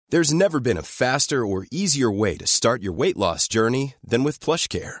There's never been a faster or easier way to start your weight loss journey than with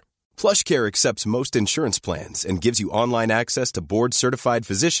PlushCare. PlushCare accepts most insurance plans and gives you online access to board-certified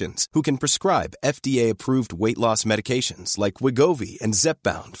physicians who can prescribe FDA-approved weight loss medications like Wegovy and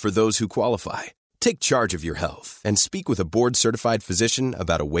Zepbound for those who qualify. Take charge of your health and speak with a board-certified physician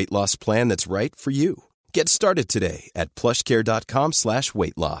about a weight loss plan that's right for you. Get started today at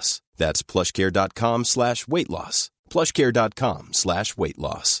plushcare.com/weight loss. That's plushcare.com/weight loss. plushcare.com/weight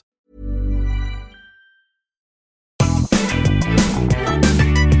loss.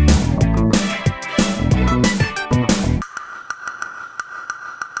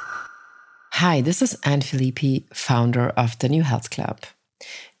 Hi, this is Anne Filippi, founder of the New Health Club.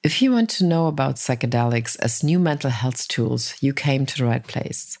 If you want to know about psychedelics as new mental health tools, you came to the right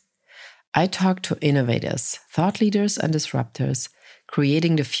place. I talk to innovators, thought leaders, and disruptors,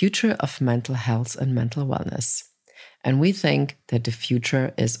 creating the future of mental health and mental wellness. And we think that the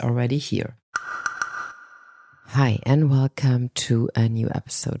future is already here. Hi, and welcome to a new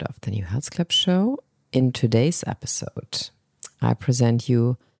episode of the New Health Club show. In today's episode, I present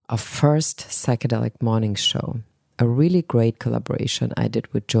you our first Psychedelic Morning Show, a really great collaboration I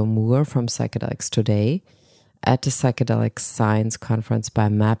did with Joe Moore from Psychedelics Today at the Psychedelic Science Conference by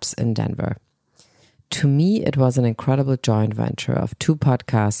MAPS in Denver. To me, it was an incredible joint venture of two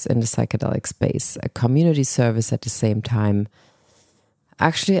podcasts in the psychedelic space, a community service at the same time,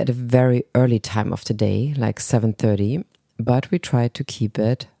 actually at a very early time of the day, like 7:30, but we tried to keep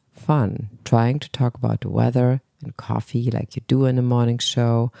it fun, trying to talk about the weather and coffee like you do in a morning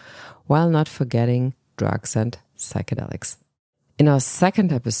show, while not forgetting drugs and psychedelics. In our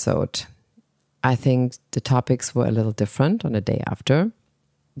second episode, I think the topics were a little different on the day after,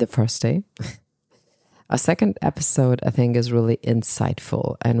 the first day. Our second episode, I think, is really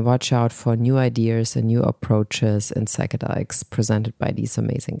insightful, and watch out for new ideas and new approaches in psychedelics presented by these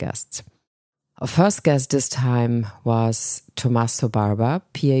amazing guests. Our first guest this time was Tommaso Barba,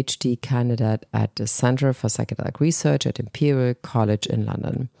 PhD candidate at the Center for Psychedelic Research at Imperial College in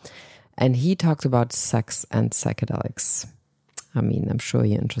London. And he talked about sex and psychedelics. I mean, I'm sure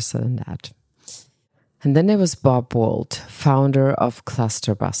you're interested in that. And then there was Bob Wold, founder of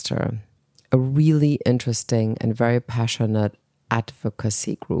Clusterbuster, a really interesting and very passionate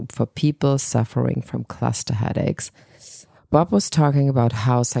advocacy group for people suffering from cluster headaches. Bob was talking about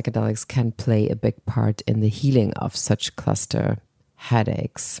how psychedelics can play a big part in the healing of such cluster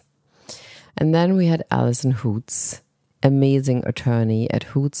headaches. And then we had Alison Hoots, amazing attorney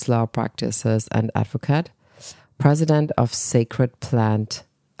at Hoots Law Practices and advocate, president of Sacred Plant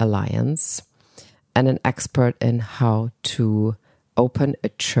Alliance, and an expert in how to open a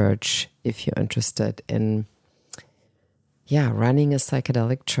church if you're interested in running a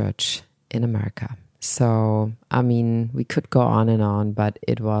psychedelic church in America. So, I mean, we could go on and on, but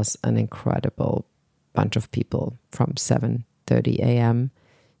it was an incredible bunch of people from 7:30 a.m.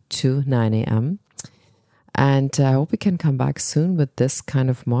 to 9 a.m. And I hope we can come back soon with this kind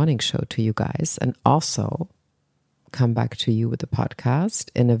of morning show to you guys, and also come back to you with a podcast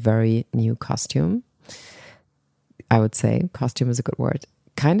in a very new costume. I would say costume is a good word.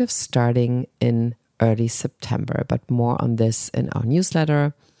 Kind of starting in early September, but more on this in our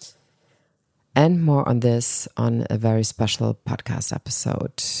newsletter. And more on this on a very special podcast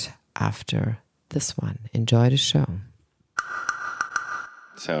episode after this one. Enjoy the show.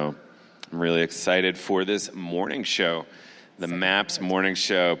 So I'm really excited for this morning show, the MAPS Morning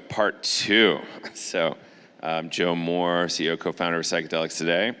Show Part 2. So Joe Moore, CEO, co-founder of Psychedelics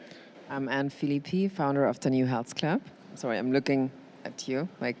Today. I'm Anne Filippi, founder of the New Health Club. Sorry, I'm looking at you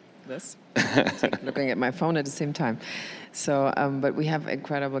like this, looking at my phone at the same time. So, but we have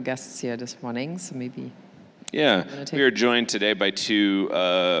incredible guests here this morning, so maybe... Yeah, we are joined today by two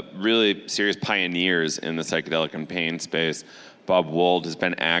really serious pioneers in the psychedelic and pain space. Bob Wold has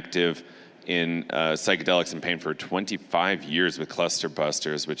been active in psychedelics and pain for 25 years with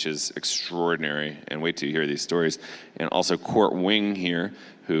Clusterbusters, which is extraordinary, and wait till you hear these stories. And also Court Wing here,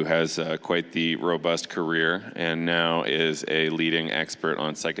 who has quite the robust career and now is a leading expert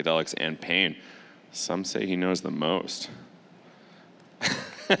on psychedelics and pain. Some say he knows the most.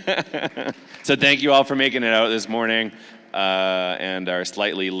 So thank you all for making it out this morning and our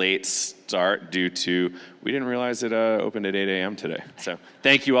slightly late start due to, we didn't realize it opened at 8 a.m. today. So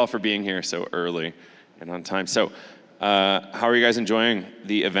thank you all for being here so early and on time. So how are you guys enjoying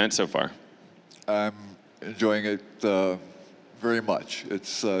the event so far? I'm enjoying it very much.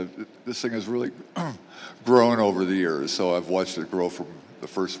 It's this thing has really grown over the years, so I've watched it grow from the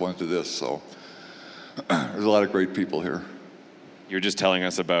first one to this, so there's a lot of great people here. You were just telling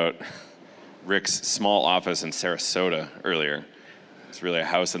us about Rick's small office in Sarasota earlier. It's really a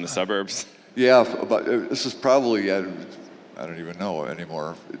house in the suburbs. Yeah, but this is probably, I don't even know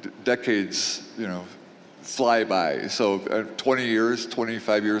anymore. Decades, fly by. So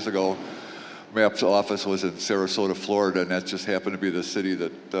 25 years ago, MAP's office was in Sarasota, Florida, and that just happened to be the city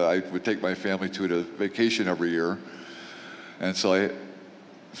that I would take my family to vacation every year. And so I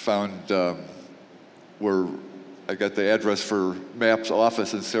found where I got the address for MAP's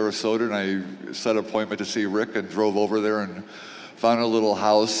office in Sarasota, and I set an appointment to see Rick and drove over there and found a little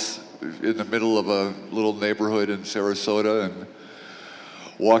house in the middle of a little neighborhood in Sarasota, and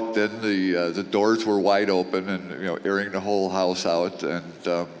walked in. The doors were wide open, and airing the whole house out. And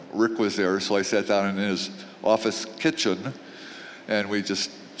Rick was there, so I sat down in his office kitchen, and we just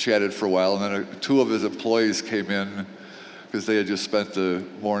chatted for a while. And then two of his employees came in because they had just spent the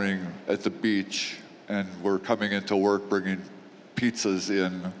morning at the beach and were coming into work bringing pizzas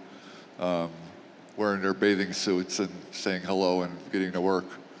in, wearing their bathing suits and saying hello and getting to work.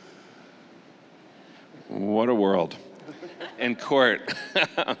 What a world. And Court,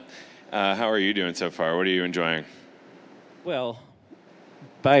 how are you doing so far? What are you enjoying? Well,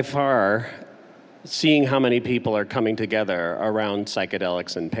 by far, seeing how many people are coming together around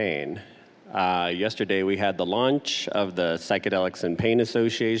psychedelics and pain. Yesterday we had the launch of the Psychedelics and Pain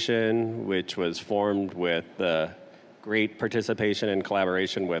Association, which was formed with great participation and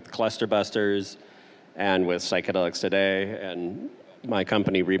collaboration with Cluster Busters and with Psychedelics Today and my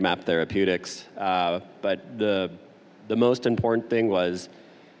company, Remap Therapeutics. But the most important thing was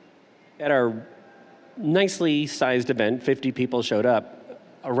at our nicely sized event, 50 people showed up.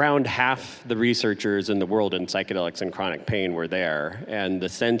 Around half the researchers in the world in psychedelics and chronic pain were there, and the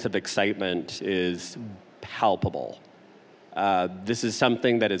sense of excitement is palpable. This is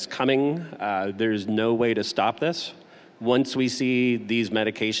something that is coming. There's no way to stop this. Once we see these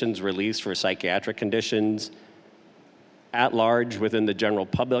medications released for psychiatric conditions at large within the general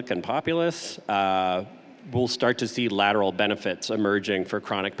public and populace, we'll start to see lateral benefits emerging for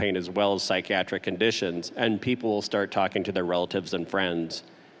chronic pain as well as psychiatric conditions, and people will start talking to their relatives and friends,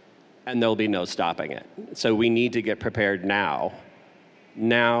 and there'll be no stopping it. So we need to get prepared now.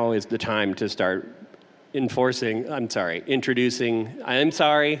 Now is the time to start introducing. Now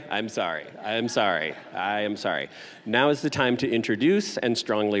is the time to introduce and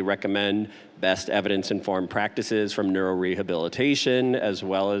strongly recommend best evidence-informed practices from neurorehabilitation, as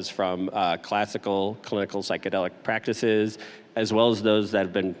well as from classical clinical psychedelic practices, as well as those that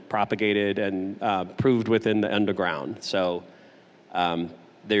have been propagated and proved within the underground. So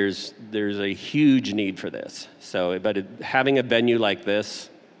there's a huge need for this. So, having a venue like this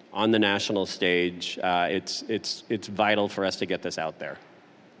on the national stage, it's vital for us to get this out there.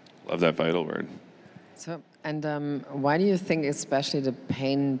 Love that vital word. So, and why do you think especially the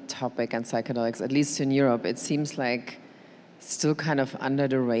pain topic and psychedelics, at least in Europe, it seems like still kind of under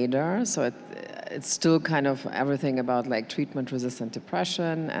the radar? So it's still kind of everything about like treatment-resistant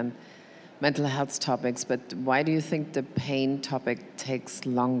depression and mental health topics, but why do you think the pain topic takes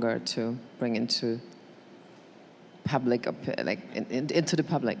longer to bring into public, into the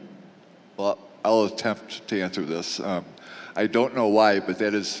public? Well, I'll attempt to answer this. I don't know why, but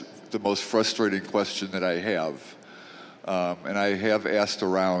that is the most frustrating question that I have. And I have asked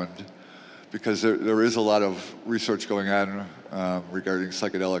around because there is a lot of research going on regarding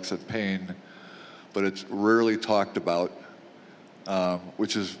psychedelics and pain, but it's rarely talked about,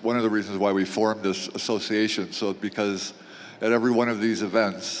 which is one of the reasons why we formed this association. So because at every one of these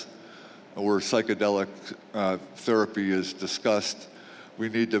events where psychedelic therapy is discussed, we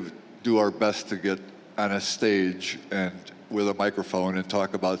need to do our best to get on a stage and with a microphone and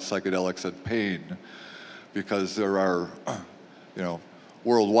talk about psychedelics and pain, because there are,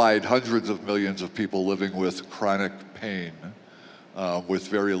 worldwide hundreds of millions of people living with chronic pain, with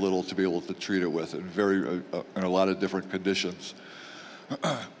very little to be able to treat it with, and in a lot of different conditions.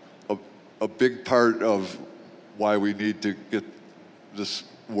 A big part of why we need to get this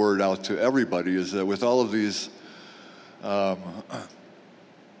word out to everybody is that with all of these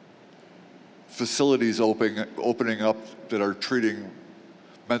facilities opening up that are treating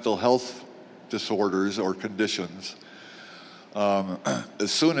mental health disorders or conditions,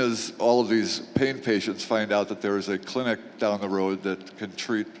 as soon as all of these pain patients find out that there is a clinic down the road that can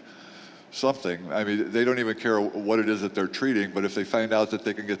treat something, I mean, they don't even care what it is that they're treating, but if they find out that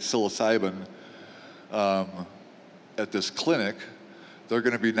they can get psilocybin at this clinic, they're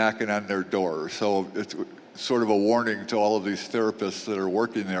going to be knocking on their door. So it's sort of a warning to all of these therapists that are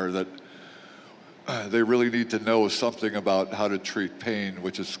working there that they really need to know something about how to treat pain,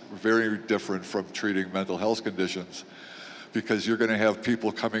 which is very different from treating mental health conditions, because you're going to have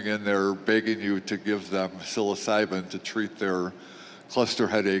people coming in there begging you to give them psilocybin to treat their cluster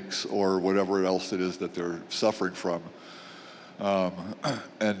headaches or whatever else it is that they're suffering from.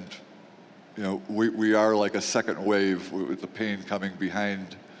 And we are like a second wave with the pain coming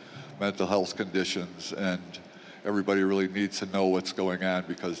behind mental health conditions, and everybody really needs to know what's going on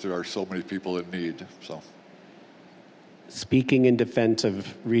because there are so many people in need. So, speaking in defense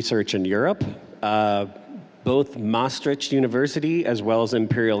of research in Europe, both Maastricht University as well as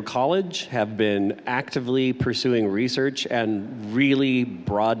Imperial College have been actively pursuing research and really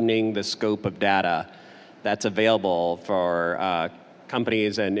broadening the scope of data that's available for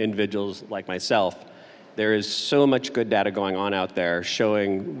companies and individuals like myself. There is so much good data going on out there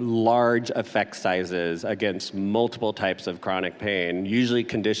showing large effect sizes against multiple types of chronic pain, usually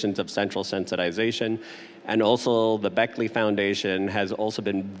conditions of central sensitization. And also the Beckley Foundation has also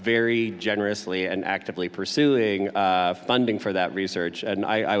been very generously and actively pursuing funding for that research. And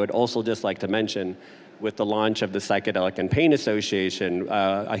I would also just like to mention, with the launch of the Psychedelic and Pain Association,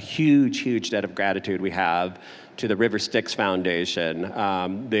 a huge debt of gratitude we have to the River Styx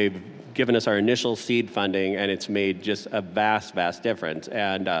Foundation. They've given us our initial seed funding, and it's made just a vast difference.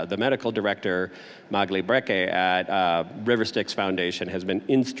 And the medical director, Magli Brecke at River Styx Foundation, has been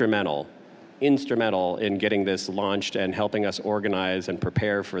instrumental in getting this launched and helping us organize and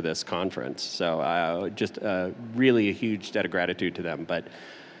prepare for this conference. So just really a huge debt of gratitude to them. But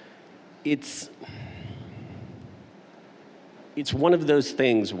it's one of those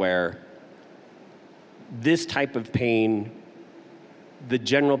things where this type of pain, the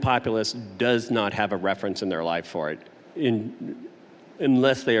general populace does not have a reference in their life for it,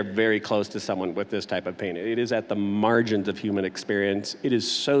 unless they are very close to someone with this type of pain. It is at the margins of human experience. It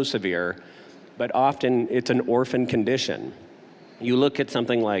is so severe, but often it's an orphan condition. You look at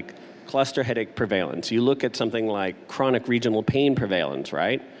something like cluster headache prevalence. You look at something like chronic regional pain prevalence,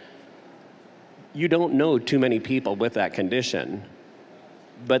 right? You don't know too many people with that condition,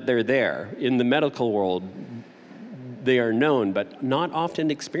 but they're there. In the medical world, they are known, but not often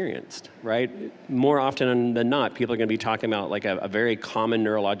experienced, right? More often than not, people are going to be talking about like a very common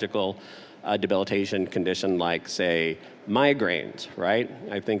neurological debilitation condition like, say, migraines, right?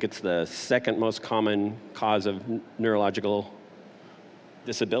 I think it's the second most common cause of neurological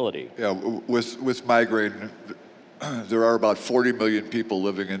disability. Yeah, with migraine, there are about 40 million people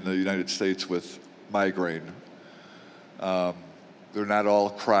living in the United States with migraine. They're not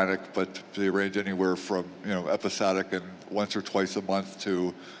all chronic, but they range anywhere from episodic and once or twice a month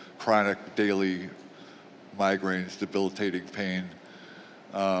to chronic daily migraines, debilitating pain.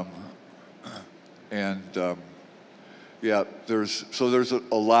 There's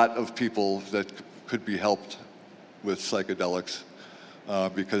a lot of people that could be helped with psychedelics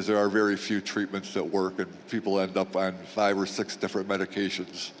because there are very few treatments that work, and people end up on 5 or 6 different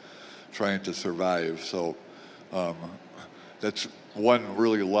medications trying to survive. So that's one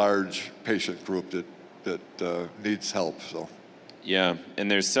really large patient group that needs help. So. Yeah,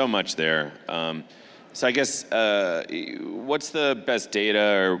 and there's so much there. So I guess what's the best data,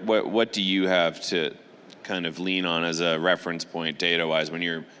 or what do you have to kind of lean on as a reference point data-wise when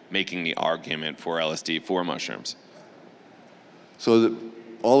you're making the argument for LSD for mushrooms? So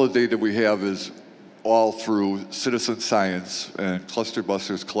all the data we have is all through citizen science, and Cluster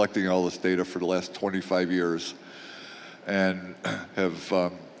Busters collecting all this data for the last 25 years, and have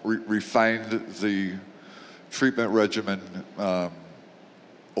refined the treatment regimen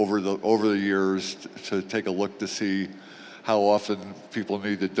over the years to take a look to see how often people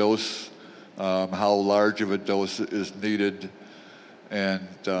need to dose, how large of a dose is needed, and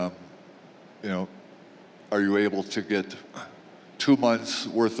are you able to get 2 months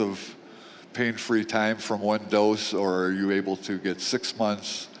worth of pain-free time from one dose, or are you able to get 6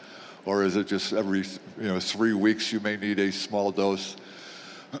 months, or is it just every 3 weeks you may need a small dose?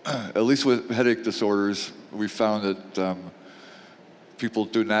 At least with headache disorders, we found that people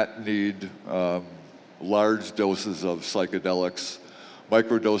do not need large doses of psychedelics.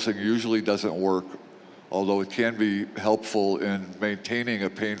 Microdosing usually doesn't work, although it can be helpful in maintaining a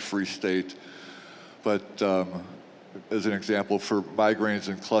pain-free state. But as an example, for migraines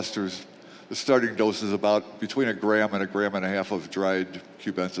and clusters, the starting dose is about between 1 gram and 1.5 grams of dried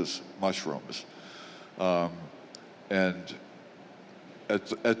cubensis mushrooms. And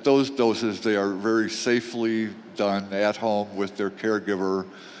at those doses, they are very safely done at home with their caregiver.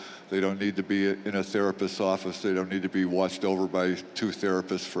 They don't need to be in a therapist's office. They don't need to be watched over by 2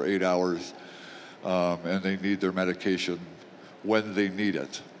 therapists for 8 hours. And they need their medication when they need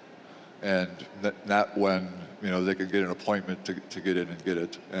it, and not when they can get an appointment to get in and get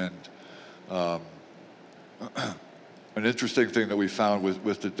it. And an interesting thing that we found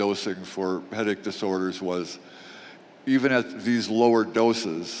with the dosing for headache disorders was even at these lower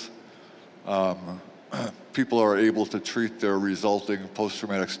doses, people are able to treat their resulting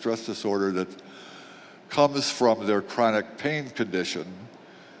post-traumatic stress disorder that comes from their chronic pain condition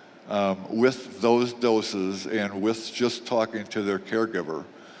with those doses and with just talking to their caregiver.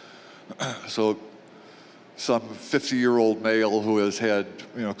 So some 50-year-old male who has had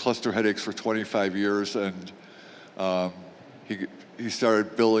cluster headaches for 25 years, and he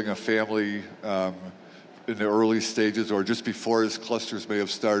started building a family in the early stages or just before his clusters may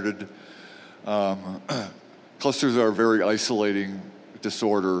have started. Clusters are a very isolating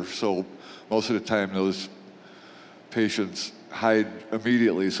disorder, so most of the time those patients hide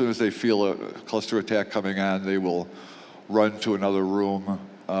immediately. As soon as they feel a cluster attack coming on, they will run to another room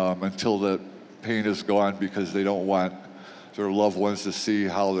until the pain is gone, because they don't want their loved ones to see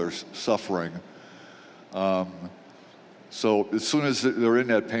how they're suffering. So as soon as they're in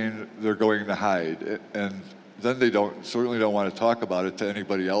that pain, they're going to hide. And then they certainly don't want to talk about it to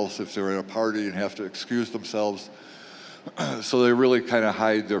anybody else if they're at a party and have to excuse themselves. So they really kind of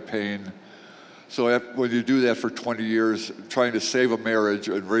hide their pain. So when you do that for 20 years, trying to save a marriage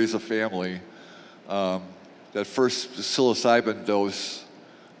and raise a family, that first psilocybin dose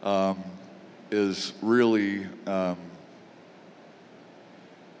is really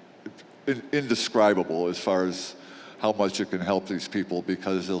indescribable as far as how much it can help these people,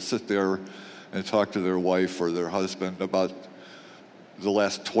 because they'll sit there and talk to their wife or their husband about the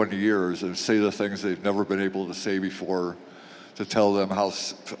last 20 years and say the things they've never been able to say before, to tell them how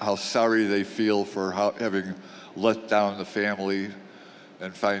sorry they feel for having let down the family,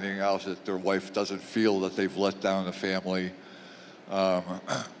 and finding out that their wife doesn't feel that they've let down the family.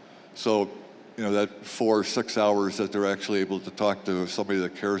 So, that 4 or 6 hours that they're actually able to talk to somebody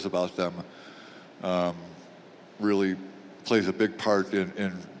that cares about them really plays a big part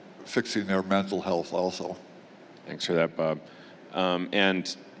in fixing their mental health also. Thanks for that, Bob.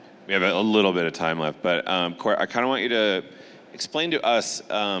 And we have a little bit of time left, but Corey, I kind of want you to explain to us,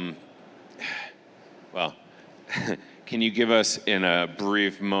 can you give us in a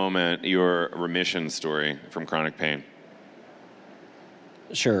brief moment your remission story from chronic pain?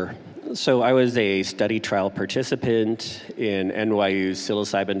 Sure. So I was a study trial participant in NYU's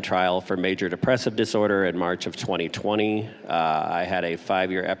psilocybin trial for major depressive disorder in March of 2020. I had a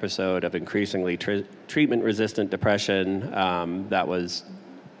 5-year episode of increasingly treatment-resistant depression that was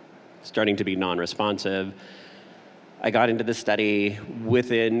starting to be non-responsive. I got into the study.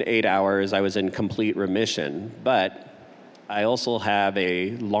 Within 8 hours, I was in complete remission, but I also have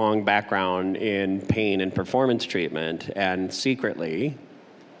a long background in pain and performance treatment, and secretly,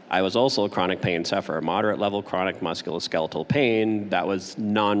 I was also a chronic pain sufferer, moderate level chronic musculoskeletal pain that was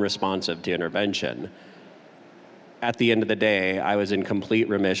non-responsive to intervention. At the end of the day, I was in complete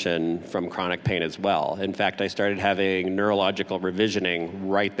remission from chronic pain as well. In fact, I started having neurological revisioning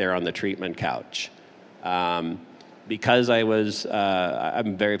right there on the treatment couch. Because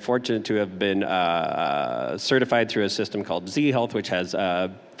I'm very fortunate to have been certified through a system called Z Health, which has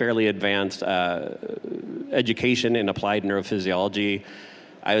fairly advanced education in applied neurophysiology.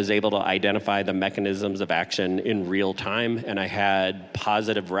 I was able to identify the mechanisms of action in real time, and I had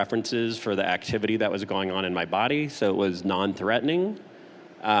positive references for the activity that was going on in my body, so it was non-threatening.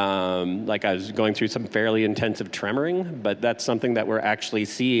 Like I was going through some fairly intensive tremoring, but that's something that we're actually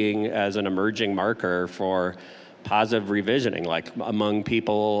seeing as an emerging marker for positive revisioning, like among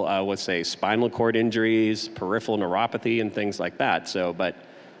people with, say, spinal cord injuries, peripheral neuropathy, and things like that. So, but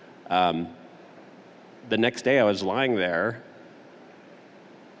the next day I was lying there,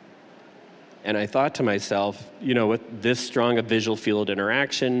 and I thought to myself, with this strong a visual field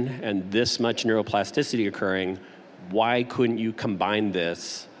interaction and this much neuroplasticity occurring, why couldn't you combine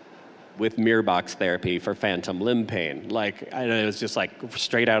this with mirror box therapy for phantom limb pain? And it was just like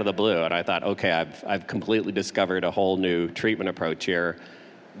straight out of the blue. And I thought, okay, I've completely discovered a whole new treatment approach here.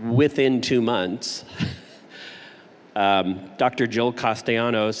 Within 2 months, Dr. Joel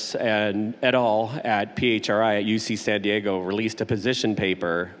Castellanos and et al. At PHRI at UC San Diego released a position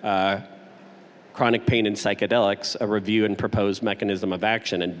paper, Chronic Pain and Psychedelics, a review and proposed mechanism of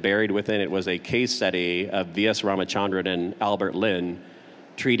action, and buried within it was a case study of V.S. Ramachandran and Albert Lin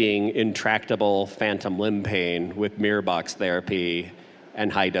treating intractable phantom limb pain with mirror box therapy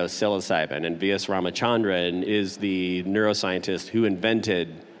and high-dose psilocybin. And V.S. Ramachandran is the neuroscientist who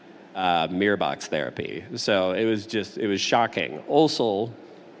invented mirror box therapy. So it was shocking. Also,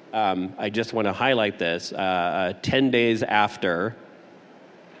 I just want to highlight this. 10 days after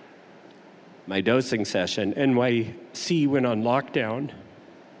my dosing session, NYC went on lockdown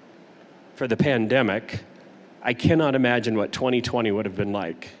for the pandemic. I cannot imagine what 2020 would have been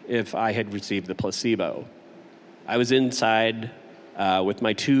like if I had received the placebo. I was inside with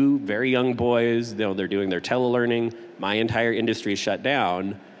my two very young boys. They're doing their telelearning. My entire industry shut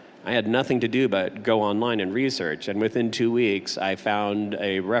down. I had nothing to do but go online and research. And within 2 weeks, I found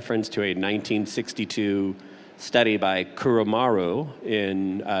a reference to a 1962 study by Kuromaru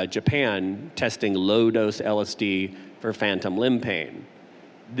in Japan testing low-dose LSD for phantom limb pain.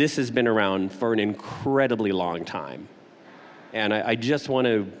 This has been around for an incredibly long time. And I just want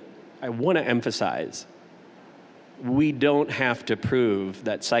to emphasize, we don't have to prove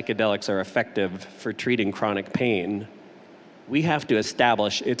that psychedelics are effective for treating chronic pain. We have to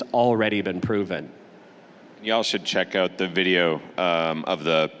establish it's already been proven. Y'all should check out the video of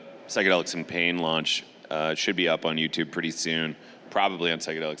the Psychedelics and Pain launch. It should be up on YouTube pretty soon, probably on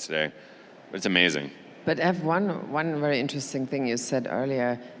Psychedelics Today. But it's amazing. But I have one very interesting thing you said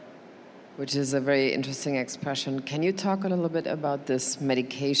earlier, which is a very interesting expression. Can you talk a little bit about this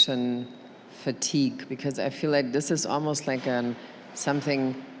medication fatigue? Because I feel like this is almost like a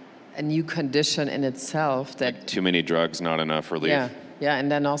new condition in itself. That like too many drugs, not enough relief. Yeah,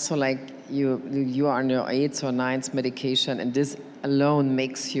 and then also like you are on your 8th or 9th medication, and this alone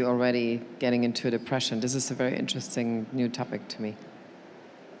makes you already getting into depression. This is a very interesting new topic to me.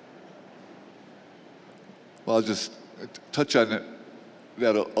 Well, I'll just touch on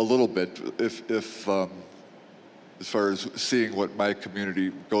that a little bit. If as far as seeing what my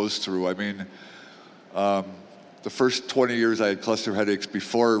community goes through, I mean, the first 20 years I had cluster headaches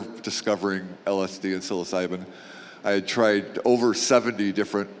before discovering LSD and psilocybin. I had tried over 70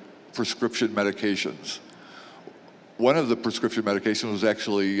 different prescription medications. One of the prescription medications was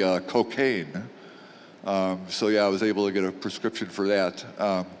actually cocaine. So yeah, I was able to get a prescription for that.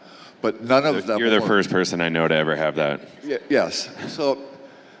 But none of them. You're the first person I know to ever have that. Yes. So,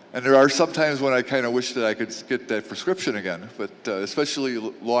 and there are some times when I kind of wish that I could get that prescription again, but especially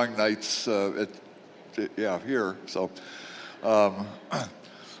long nights here. So,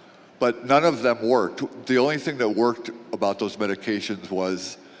 but none of them worked. The only thing that worked about those medications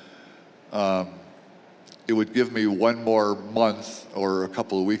was it would give me one more month or a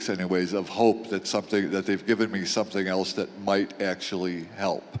couple of weeks anyways of hope that they've given me something else that might actually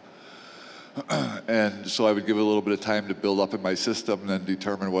help. And so I would give it a little bit of time to build up in my system and then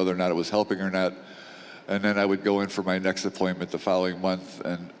determine whether or not it was helping or not. And then I would go in for my next appointment the following month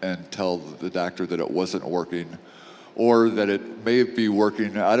and tell the doctor that it wasn't working, or that it may be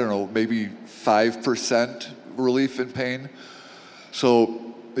working, I don't know, maybe 5% relief in pain.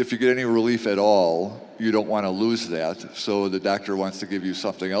 So if you get any relief at all, you don't want to lose that. So the doctor wants to give you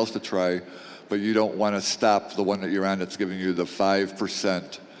something else to try, but you don't want to stop the one that you're on that's giving you the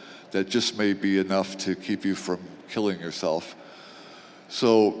 5%. That just may be enough to keep you from killing yourself.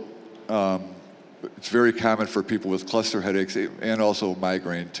 So it's very common for people with cluster headaches and also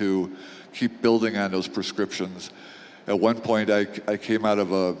migraine to keep building on those prescriptions. At one point, I came out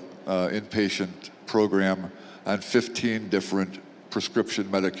of a inpatient program on 15 different prescription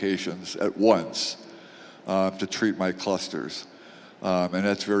medications at once to treat my clusters. And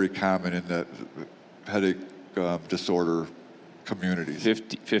that's very common in the headache disorder communities.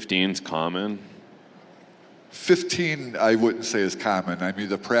 15's common? 15, I wouldn't say is common. I mean,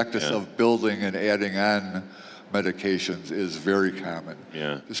 the practice of building and adding on medications is very common.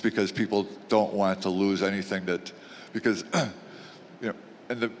 Yeah. Just because people don't want to lose anything because,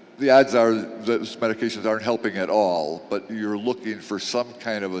 and the odds are those medications aren't helping at all, but you're looking for some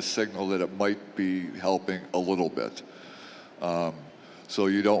kind of a signal that it might be helping a little bit. So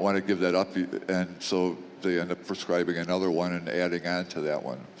you don't want to give that up, and so they end up prescribing another one and adding on to that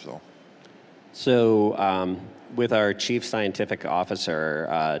one. So with our chief scientific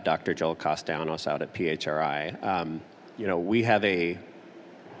officer, Dr. Joel Castellanos out at PHRI, we have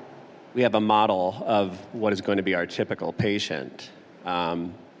a model of what is going to be our typical patient.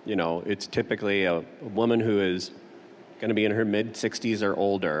 It's typically a woman who is going to be in her mid-60s or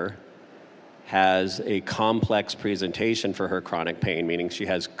older, has a complex presentation for her chronic pain, meaning she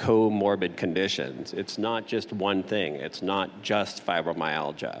has comorbid conditions. It's not just one thing. It's not just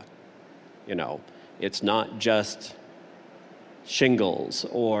fibromyalgia. It's not just shingles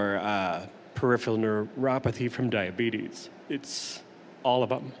or peripheral neuropathy from diabetes. It's all of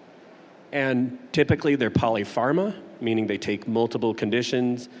them. And typically they're polypharma, meaning they take multiple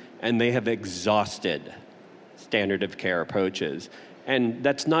conditions and they have exhausted standard of care approaches. And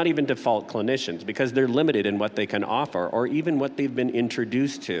that's not even to fault clinicians because they're limited in what they can offer or even what they've been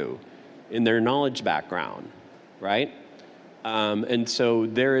introduced to in their knowledge background, right? And so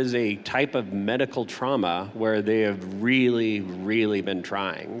there is a type of medical trauma where they have really, really been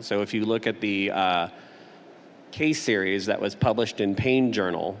trying. So if you look at the case series that was published in Pain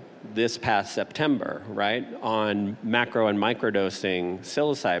Journal this past September, right, on macro and microdosing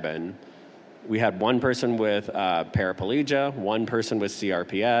psilocybin, we had one person with paraplegia, one person with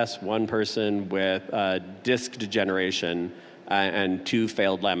CRPS, one person with disc degeneration, and 2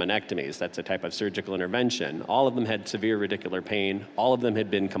 failed laminectomies. That's a type of surgical intervention. All of them had severe radicular pain. All of them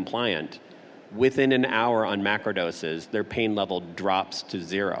had been compliant. Within an hour on macrodoses, their pain level drops to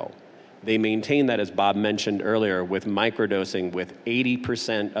 0. They maintain that, as Bob mentioned earlier, with microdosing with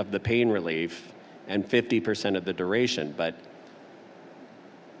 80% of the pain relief and 50% of the duration. But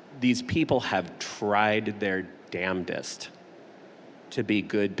these people have tried their damnedest to be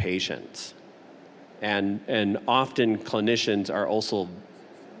good patients. And often clinicians are also,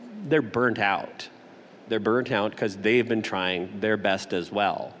 they're burnt out. They're burnt out because they've been trying their best as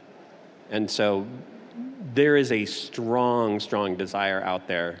well. And so there is a strong, strong desire out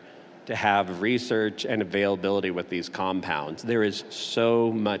there to have research and availability with these compounds. There is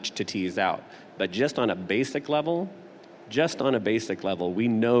so much to tease out. But just on a basic level, we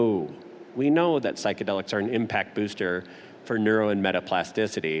know that psychedelics are an impact booster for neuro and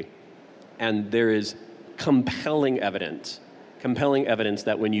metaplasticity. And there is compelling evidence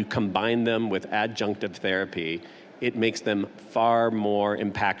that when you combine them with adjunctive therapy, it makes them far more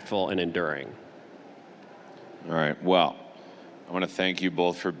impactful and enduring. All right, well, I want to thank you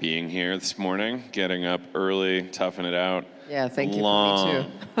both for being here this morning, getting up early, toughing it out. Yeah, thank you for me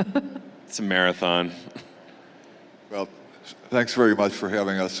too. It's a marathon. Well, thanks very much for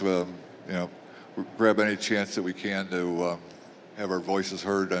having us. Grab any chance that we can to have our voices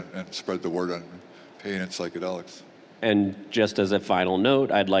heard and spread the word on pain and psychedelics. And just as a final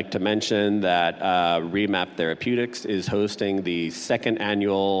note, I'd like to mention that Remap Therapeutics is hosting the 2nd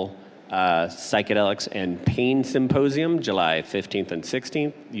annual Psychedelics and Pain Symposium, July 15th and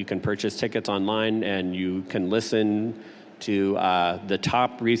 16th. You can purchase tickets online, and you can listen to the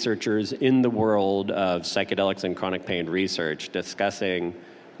top researchers in the world of psychedelics and chronic pain research discussing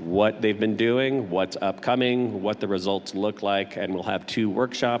what they've been doing, what's upcoming, what the results look like, and we'll have 2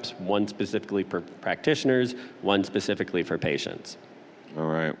 workshops, one specifically for practitioners, one specifically for patients. All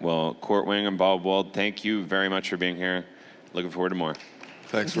right. Well, Court Wing and Bob Wold, thank you very much for being here. Looking forward to more.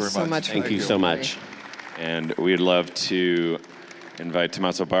 Thanks very much. Thank you so much. And we'd love to invite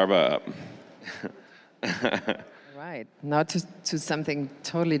Tommaso Barba up. Right. Now to something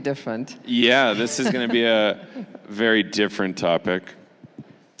totally different. Yeah, this is going to be a very different topic,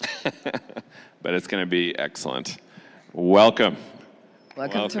 but it's going to be excellent. Welcome.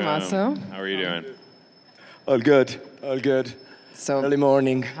 Welcome, Tommaso. How are you doing? All good. So, early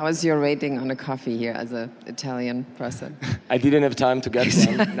morning. How is your rating on a coffee here as an Italian person? I didn't have time to get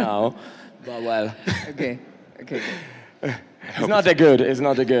one now, but well. Okay. It's not that good. It's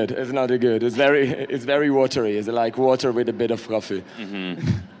very watery. It's like water with a bit of coffee. Mm-hmm.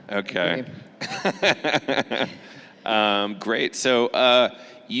 Okay. Great. So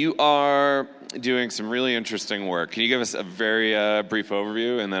you are doing some really interesting work. Can you give us a very brief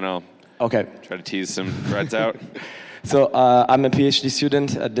overview, and then I'll try to tease some threads out? So I'm a PhD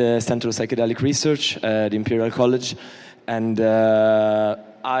student at the Center of Psychedelic Research at Imperial College, and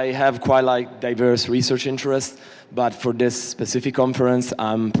I have quite diverse research interests. But for this specific conference,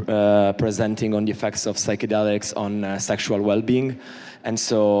 I'm presenting on the effects of psychedelics on sexual well-being, and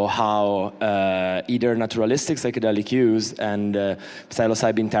so how either naturalistic psychedelic use and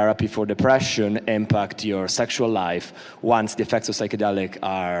psilocybin therapy for depression impact your sexual life once the effects of psychedelic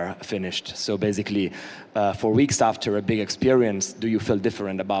are finished. So basically, 4 weeks after a big experience, do you feel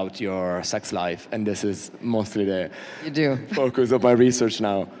different about your sex life? And this is mostly the focus of my research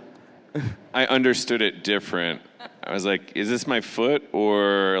now. I understood it different. I was like, is this my foot?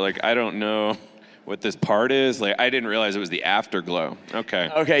 Or I don't know what this part is. I didn't realize it was the afterglow.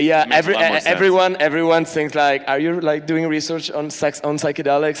 Okay, yeah. Everyone thinks are you doing research on sex on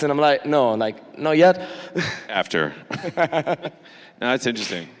psychedelics? And I'm like, no, not yet. After. No, that's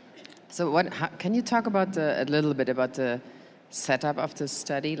interesting. So can you talk about a little bit about the setup of the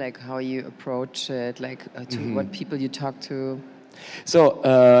study, how you approach it, to what people you talk to? So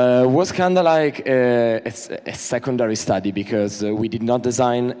it was kind of a secondary study because we did not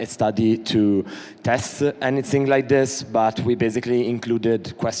design a study to test anything like this, but we basically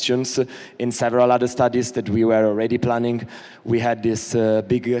included questions in several other studies that we were already planning. We had this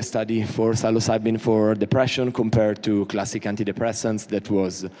big study for psilocybin for depression compared to classic antidepressants that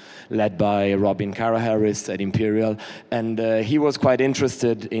was led by Robin Cara-Harris at Imperial, and he was quite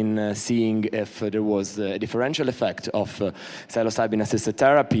interested in seeing if there was a differential effect of psilocybin-assisted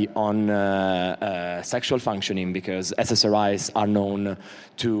therapy on sexual functioning, because SSRIs are known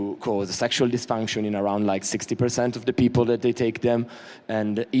to cause sexual dysfunction in around like 60% of the people that they take them.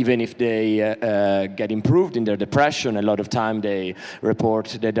 And even if they get improved in their depression, a lot of time they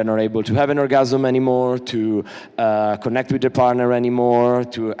report that they're not able to have an orgasm anymore, to connect with their partner anymore,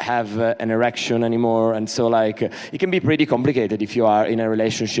 to have an erection anymore. And so like it can be pretty complicated if you are in a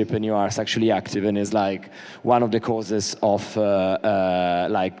relationship and you are sexually active, and is like one of the causes of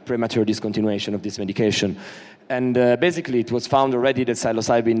like premature discontinuation of this medication. And basically it was found already that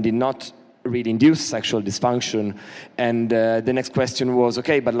psilocybin did not really induce sexual dysfunction. And the next question was,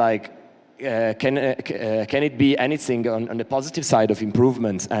 okay, but like can it be anything on the positive side of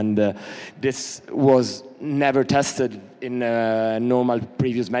improvements? And this was never tested in normal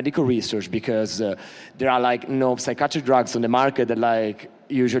previous medical research, because there are like no psychiatric drugs on the market that like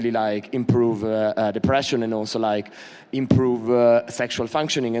usually like improve depression and also like improve sexual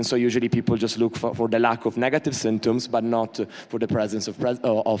functioning. And so usually people just look for the lack of negative symptoms, but not for the presence of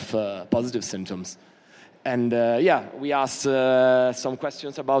positive symptoms. And we asked some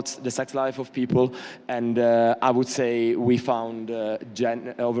questions about the sex life of people, and I would say we found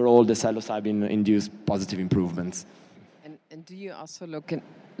overall the psilocybin induced positive improvements. And do you also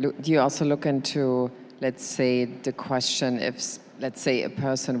look into, let's say, the question if, let's say, a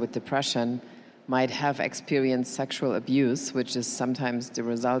person with depression might have experienced sexual abuse, which is sometimes the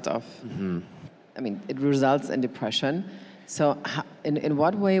result of, I mean, it results in depression. So in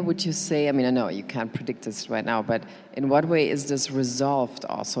what way would you say, I mean, I know you can't predict this right now, but in what way is this resolved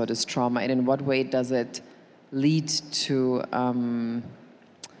also, this trauma, and in what way does it lead to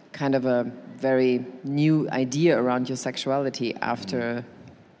kind of a very new idea around your sexuality after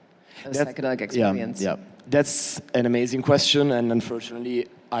a psychedelic experience? Yeah, that's an amazing question, and unfortunately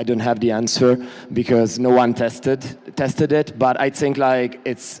I don't have the answer because no one tested it. But I think like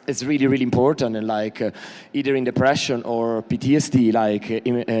it's really, really important, and like either in depression or PTSD, like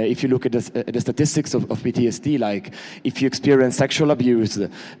if you look at the statistics of PTSD, like if you experience sexual abuse,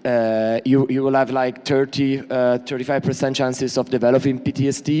 you will have like 35% chances of developing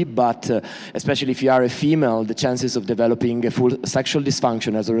PTSD. But especially if you are a female, the chances of developing a full sexual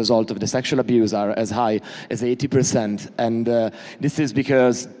dysfunction as a result of the sexual abuse are as high as 80%. And this is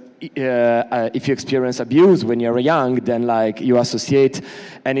because if you experience abuse when you're young, then like you associate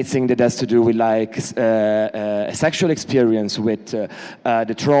anything that has to do with like a sexual experience with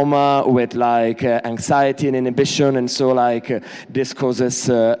the trauma, with like anxiety and inhibition, and so like this causes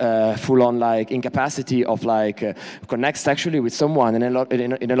full-on like incapacity of like connect sexually with someone, and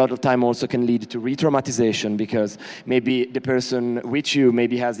in a lot of time also can lead to re-traumatization, because maybe the person with you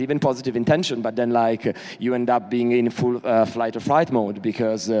maybe has even positive intention, but then like you end up being in full flight or fight mode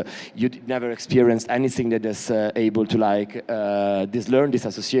because you never experienced anything that is able to like learn this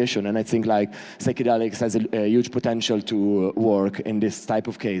association. And I think like psychedelics has a huge potential to work in this type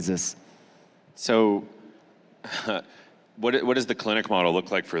of cases. So what does the clinic model look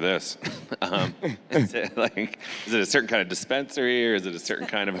like for this? Is it a certain kind of dispensary, or is it a certain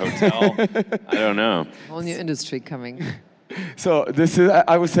kind of hotel? I don't know. Whole new industry coming. So this is,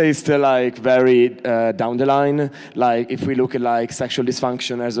 I would say, still like very down the line. Like if we look at like sexual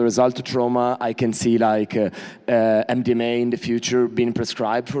dysfunction as a result of trauma, I can see like MDMA in the future being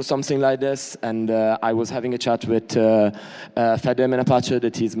prescribed for something like this. And I was having a chat with Fede Menapace,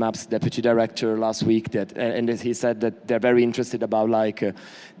 that is MAP's deputy director, last week, and he said that they're very interested about like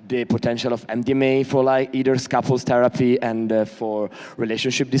the potential of MDMA for like either couples therapy and for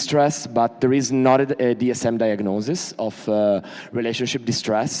relationship distress, but there is not a DSM diagnosis of relationship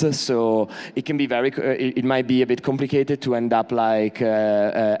distress, so it can be it might be a bit complicated to end up like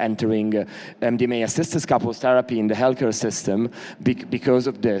entering MDMA assisted couples therapy in the healthcare system because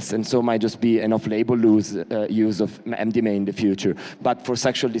of this, and so might just be an off-label use of MDMA in the future. But for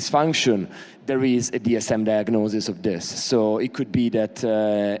sexual dysfunction, there is a DSM diagnosis of this, so it could be that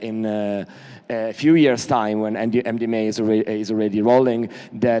in a few years' time, when MDMA is already rolling,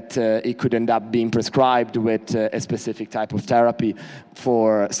 that it could end up being prescribed with a specific type of therapy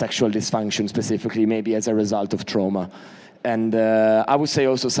for sexual dysfunction, specifically maybe as a result of trauma. And I would say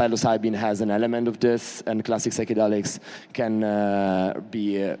also psilocybin has an element of this, and classic psychedelics can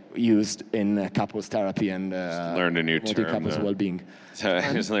be used in couples therapy and learned a new term, couples well-being. So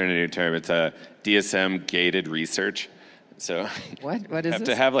I just learned a new term. It's a DSM-gated research. So what is you have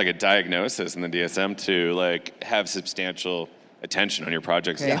to have like a diagnosis in the DSM to like have substantial attention on your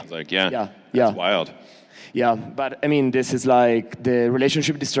projects. Okay. It's like, that's wild. Yeah, but I mean, this is like the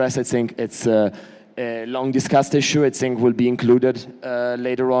relationship distress. I think it's a long discussed issue. I think will be included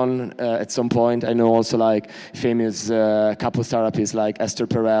later on at some point. I know also like famous couples therapists like Esther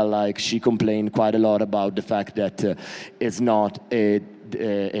Perel, like she complained quite a lot about the fact that it's not a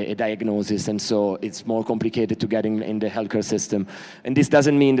diagnosis, and so it's more complicated to get in the healthcare system. And this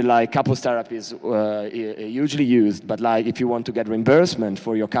doesn't mean that like couples therapy is usually used, but like if you want to get reimbursement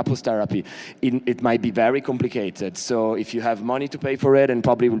for your couples therapy, it might be very complicated. So if you have money to pay for it, and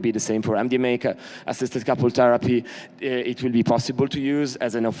probably will be the same for MDMA assisted couple therapy, it will be possible to use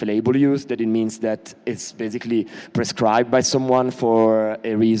as an off-label use. That it means that it's basically prescribed by someone for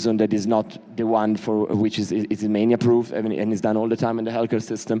a reason that is not the one for which is mainly approved and is done all the time in the healthcare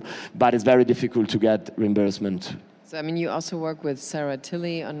system, but it's very difficult to get reimbursement. So, I mean, you also work with Sarah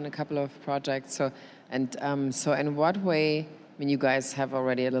Tilley on a couple of projects. So in what way, I mean, you guys have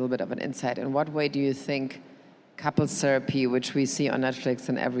already a little bit of an insight. In what way do you think couples therapy, which we see on Netflix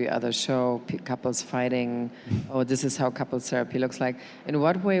and every other show, couples fighting, oh, this is how couples therapy looks like. In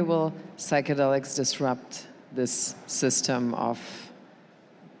what way will psychedelics disrupt this system of,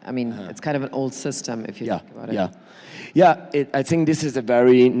 I mean, it's kind of an old system if you think about it. I think this is a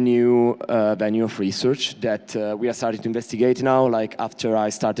very new venue of research that we are starting to investigate now. Like after I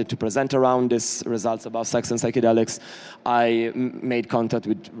started to present around these results about sex and psychedelics, I made contact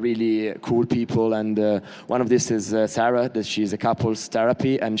with really cool people, and one of this is Sarah, that she's a couples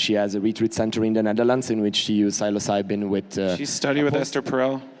therapy, and she has a retreat center in the Netherlands in which she used psilocybin with. She studied with Esther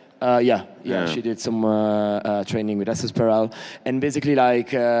Perel? She did some training with Esther Perel, and basically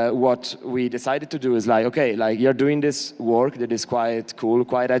like what we decided to do is like, okay, like you're doing this work that is quite cool,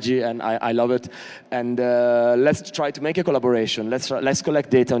 quite edgy, and I love it, and let's try to make a collaboration. Let's collect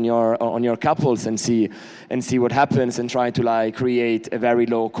data on your couples and see what happens, and try to like create a very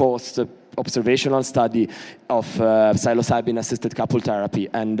low cost observational study of psilocybin-assisted couple therapy,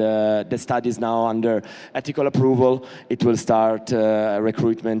 and the study is now under ethical approval. It will start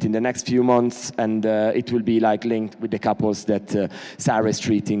recruitment in the next few months, and it will be like linked with the couples that Sarah is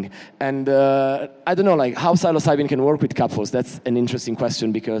treating. And I don't know, like how psilocybin can work with couples. That's an interesting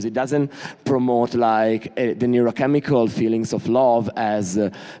question because it doesn't promote like the neurochemical feelings of love as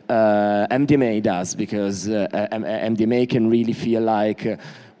MDMA does, because MDMA can really feel like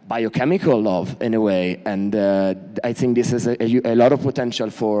biochemical love in a way, and I think this is a lot of potential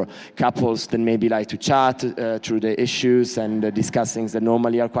for couples that maybe like to chat through the issues and discuss things that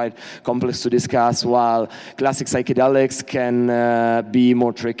normally are quite complex to discuss, while classic psychedelics can be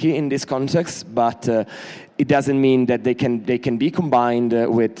more tricky in this context, but it doesn't mean that they can be combined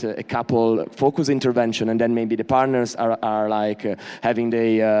with a couple focus intervention, and then maybe the partners are like having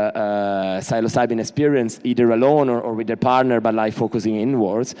the psilocybin experience either alone or with their partner, but like focusing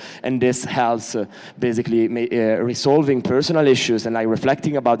inwards, and this helps basically resolving personal issues and like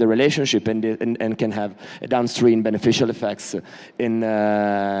reflecting about the relationship, and can have a downstream beneficial effects in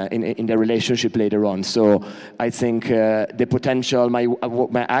the relationship later on. So I think the potential might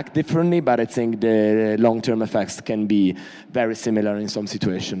act differently, but I think the long-term effects can be very similar in some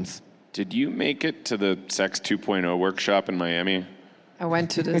situations. Did you make it to the Sex 2.0 workshop in Miami? I went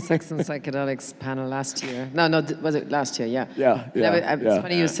to the Sex and Psychedelics panel last year. No, was it last year? Yeah. It's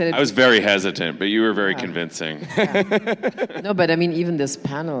funny you said it. I was very hesitant, but you were very convincing. No, but I mean, even this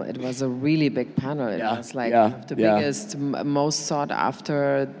panel, it was a really big panel. It was like one of the biggest, most sought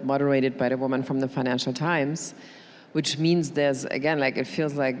after, moderated by the woman from the Financial Times. Which means there's, again, like it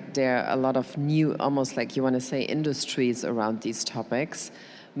feels like there are a lot of new, almost like you want to say, industries around these topics,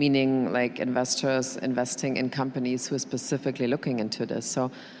 meaning like investors investing in companies who are specifically looking into this.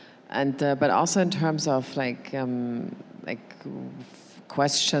 So, and but also in terms of like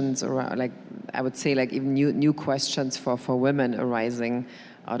questions around, like I would say, like even new questions for women arising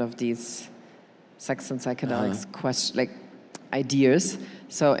out of these sex and psychedelics like ideas.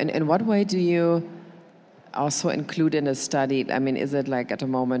 So, in what way do you also include in a study? I mean, is it like at the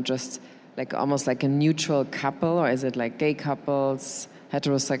moment just like almost like a neutral couple, or is it like gay couples,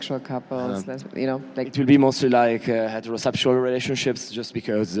 heterosexual couples? Like it will be mostly like heterosexual relationships, just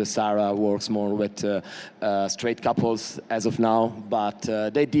because Sarah works more with straight couples as of now. But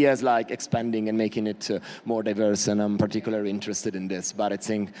the idea is like expanding and making it more diverse, and I'm particularly interested in this. But I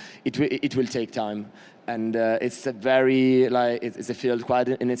think it will take time. And it's a very it's a field quite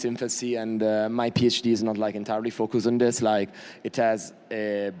in its infancy, and my PhD is not like entirely focused on this. Like it has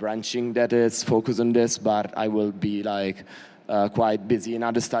a branching that is focused on this, but I will be like quite busy in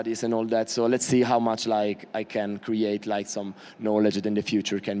other studies and all that. So let's see how much like I can create like some knowledge that in the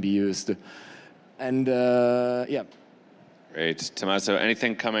future can be used. And Great, Tommaso.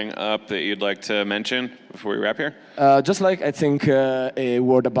 Anything coming up that you'd like to mention? before we wrap here? Just like I think a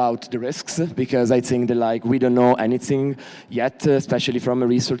word about the risks, because I think that like we don't know anything yet, especially from a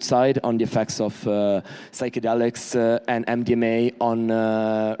research side, on the effects of psychedelics and MDMA on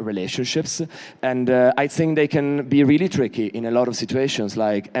relationships. And I think they can be really tricky in a lot of situations.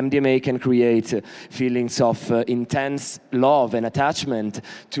 Like MDMA can create feelings of intense love and attachment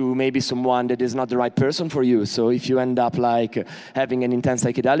to maybe someone that is not the right person for you. So if you end up like having an intense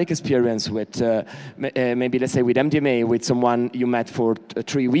psychedelic experience with maybe let's say with MDMA, with someone you met for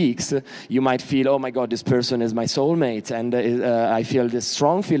 3 weeks, you might feel, oh my God, this person is my soulmate. And I feel this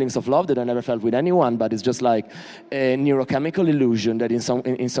strong feelings of love that I never felt with anyone, but it's just like a neurochemical illusion that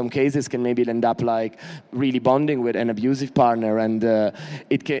in some cases can maybe end up like really bonding with an abusive partner. And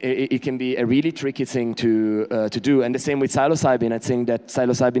it can be a really tricky thing to do. And the same with psilocybin. I think that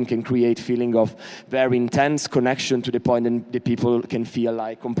psilocybin can create feeling of very intense connection to the point that people can feel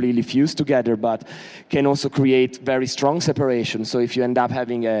like completely fused together, but can also create very strong separation. So if you end up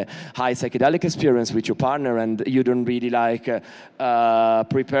having a high psychedelic experience with your partner and you don't really like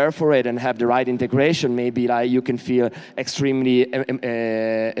prepare for it and have the right integration, maybe like you can feel extremely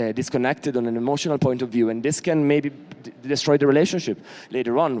disconnected on an emotional point of view, and this can maybe destroy the relationship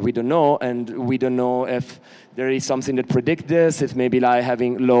later on. We don't know, and we don't know if there is something that predicts this, if maybe like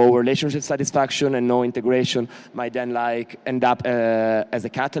having low relationship satisfaction and no integration might then like end up as a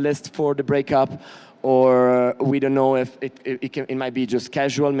catalyst for the breakup, or we don't know if it might be just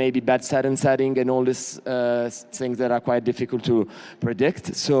casual, maybe bad setting and all these things that are quite difficult to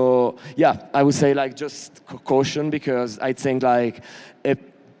predict. So yeah, I would say like just caution, because I think like if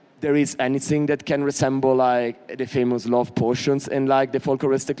there is anything that can resemble like the famous love potions in like the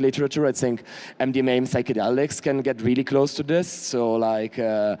folkloristic literature, I think MDMA and psychedelics can get really close to this. So like,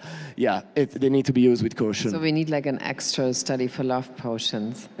 yeah, they need to be used with caution. So we need like an extra study for love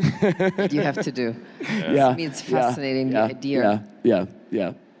potions that you have to do. Yeah. To me, it's fascinating, the idea.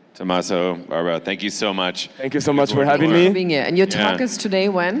 Yeah. Tommaso, Barbara, thank you so much. Thank you so much for having me. For being here. And your talk is today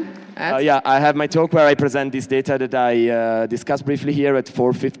when? Yeah, I have my talk where I present this data that I discussed briefly here at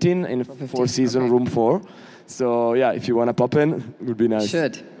 4:15 in Four Seasons, room 4. So yeah, if you want to pop in, it would be nice.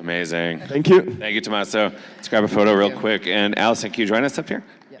 Should. Amazing. Thank you. Thank you, Tommaso. Let's grab a photo real quick. And Allison, can you join us up here?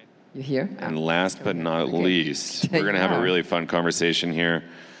 Yeah. You here? And last but not least, we're going to have a really fun conversation here.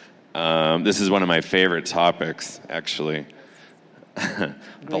 This is one of my favorite topics, actually.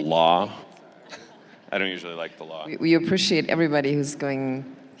 The law. I don't usually like the law. We appreciate everybody who's going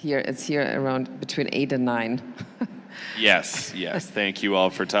here. It's here around between 8 and 9. Yes. Thank you all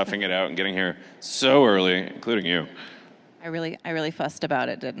for toughing it out and getting here so early, including you. I really fussed about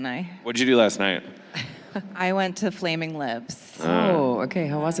it, didn't I? What did you do last night? I went to Flaming Lips. Oh, okay.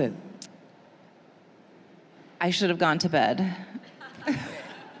 How was it? I should have gone to bed.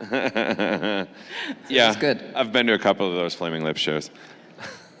 Yeah, it's good. I've been to a couple of those Flaming Lips shows.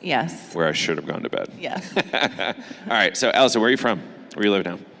 Yes. Where I should have gone to bed. Yes. All right, so Allison, where are you from? Where do you live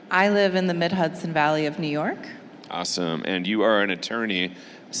now? I live in the Mid-Hudson Valley of New York. Awesome. And you are an attorney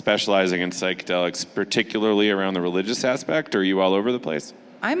specializing in psychedelics, particularly around the religious aspect, or are you all over the place?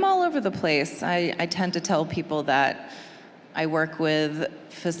 I'm all over the place. I tend to tell people that I work with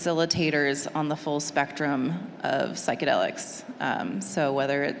facilitators on the full spectrum of psychedelics. So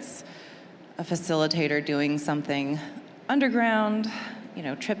whether it's a facilitator doing something underground,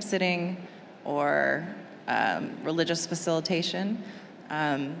 trip sitting, or religious facilitation.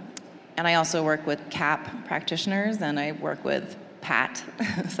 And I also work with CAP practitioners, and I work with PAT,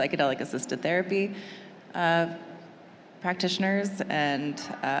 psychedelic assisted therapy practitioners, and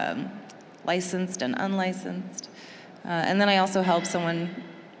licensed and unlicensed. And then I also help someone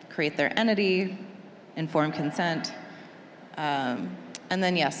create their entity, informed consent. And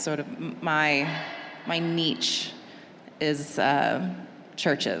then, yes, sort of my niche is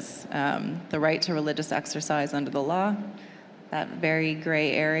churches. The right to religious exercise under the law, that very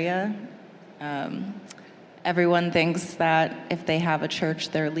gray area. Everyone thinks that if they have a church,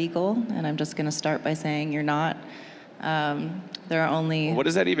 they're legal, and I'm just going to start by saying you're not. There are only... What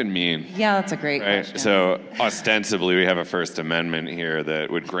does that even mean? Yeah, that's a great question. So ostensibly we have a First Amendment here that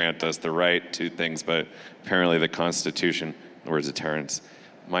would grant us the right to things, but apparently the Constitution, in the words of Terrence,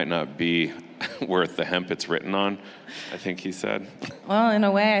 might not be worth the hemp it's written on, I think he said. Well, in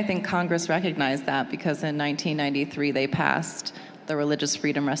a way, I think Congress recognized that, because in 1993 they passed the Religious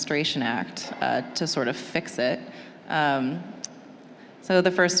Freedom Restoration Act to sort of fix it. So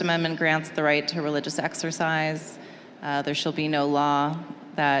the First Amendment grants the right to religious exercise. There shall be no law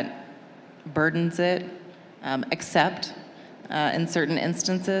that burdens it, except in certain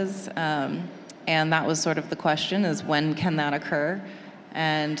instances. And that was sort of the question, is when can that occur?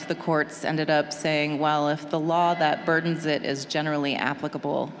 And the courts ended up saying, well, if the law that burdens it is generally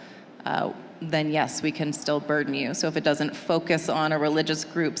applicable, then yes, we can still burden you. So if it doesn't focus on a religious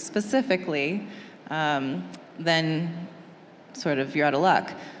group specifically, then sort of you're out of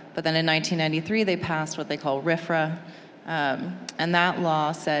luck. But then in 1993, they passed what they call RFRA, and that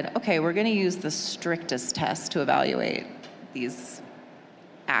law said, okay, we're going to use the strictest test to evaluate these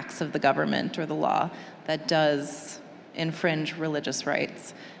acts of the government or the law that does infringe religious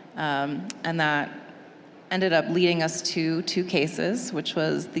rights. And that ended up leading us to two cases, which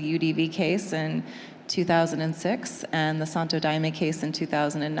was the UDV case in 2006 and the Santo Daime case in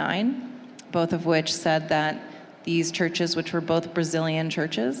 2009, both of which said that these churches, which were both Brazilian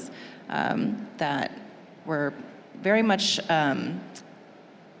churches, that were very much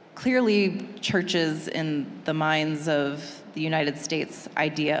clearly churches in the minds of the United States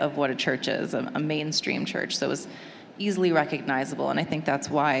idea of what a church is, a mainstream church. So it was easily recognizable, and I think that's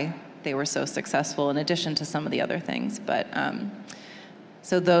why they were so successful in addition to some of the other things. But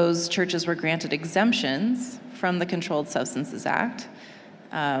so those churches were granted exemptions from the Controlled Substances Act,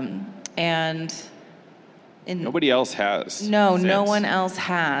 and nobody else has. No, no one else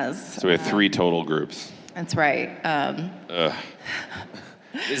has. So we have 3 total groups. That's right.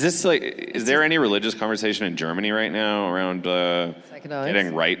 Is there any religious conversation in Germany right now around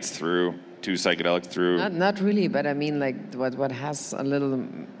getting rights through to psychedelics through? Not really, but I mean, like what has a little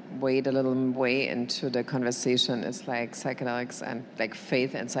way into the conversation is like psychedelics and like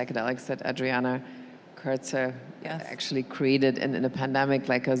faith and psychedelics that Adriana Kurtzer actually created in a pandemic,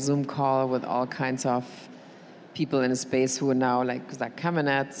 like a Zoom call with all kinds of people in a space who are now like Zach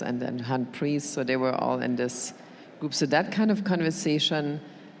Kamenetz and then Hunt Priest, so they were all in this group. So that kind of conversation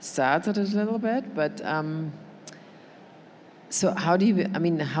started a little bit, but so how do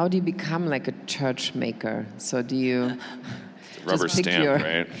you become like a church maker? So do you rubber stamp,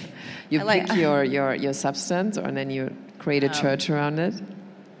 right? You pick your substance, and then you create a church around it?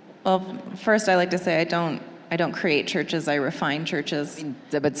 Well, first I like to say I don't create churches, I refine churches.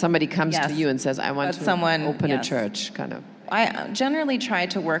 But somebody comes to you and says, I want to open a church, kind of. I generally try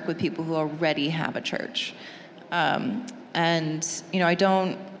to work with people who already have a church. And I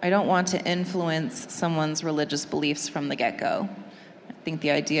don't want to influence someone's religious beliefs from the get-go. I think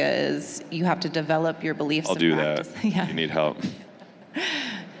the idea is you have to develop your beliefs I'll and do practice. that. Yeah. You need help.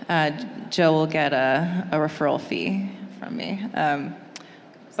 Joe will get a referral fee from me.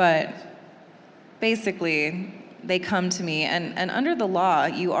 But basically, they come to me, and under the law,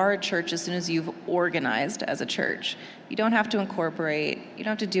 you are a church as soon as you've organized as a church. You don't have to incorporate, you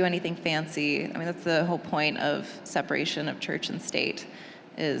don't have to do anything fancy. I mean, that's the whole point of separation of church and state,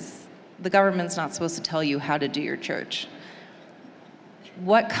 is the government's not supposed to tell you how to do your church.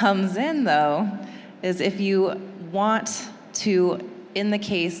 What comes in, though, is if you want to, in the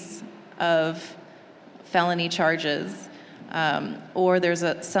case of felony charges, or there's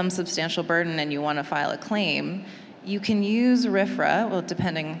some substantial burden and you want to file a claim, you can use RFRA, well,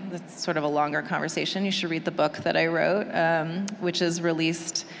 depending, that's sort of a longer conversation. You should read the book that I wrote, which is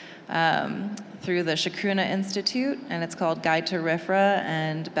released through the Shakruna Institute, and it's called Guide to RFRA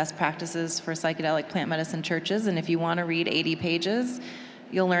and Best Practices for Psychedelic Plant Medicine Churches. And if you want to read 80 pages,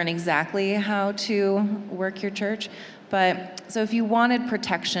 you'll learn exactly how to work your church. But so if you wanted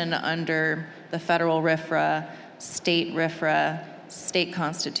protection under the federal RFRA, state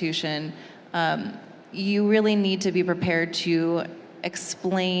constitution, you really need to be prepared to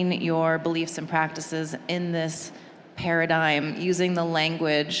explain your beliefs and practices in this paradigm using the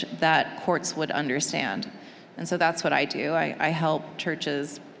language that courts would understand. And so that's what I do. I help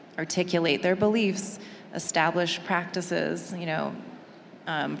churches articulate their beliefs, establish practices,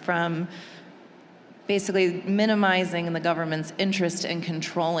 from basically minimizing the government's interest in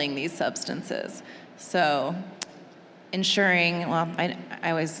controlling these substances. So ensuring, well, I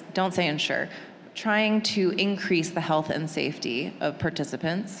always don't say ensure, trying to increase the health and safety of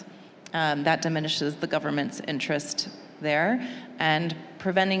participants. That diminishes the government's interest there, and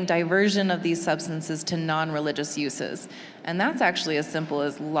preventing diversion of these substances to non-religious uses. And that's actually as simple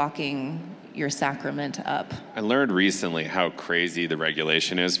as locking your sacrament up. I learned recently how crazy the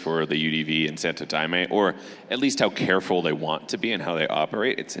regulation is for the UDV and Santo Daime, or at least how careful they want to be and how they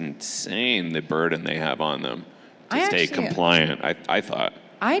operate. It's insane the burden they have on them to stay compliant, I thought.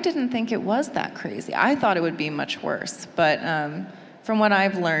 I didn't think it was that crazy. I thought it would be much worse. But from what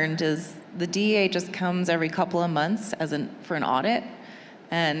I've learned is the DEA just comes every couple of months for an audit,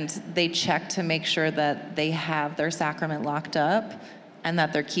 and they check to make sure that they have their sacrament locked up and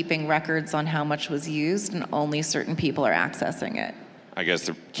that they're keeping records on how much was used and only certain people are accessing it. I guess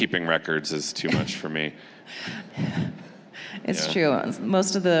keeping records is too much for me. It's true.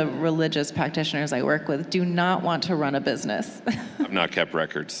 Most of the religious practitioners I work with do not want to run a business. I've not kept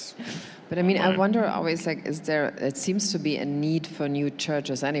records. But I mean, I wonder always, like, it seems to be a need for new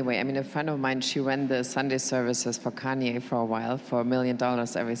churches anyway. I mean, a friend of mine, she ran the Sunday services for Kanye for a while, for $1 million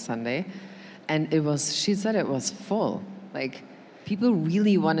every Sunday. And she said it was full. Like, people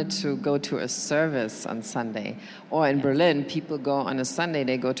really wanted to go to a service on Sunday. Or in Berlin, people go on a Sunday,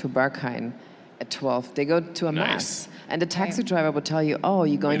 they go to Berghain at 12. They go to a mass. And the taxi driver would tell you, oh,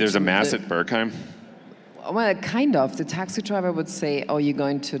 you're going There's a mass at Berghain? Well, kind of. The taxi driver would say, oh, you're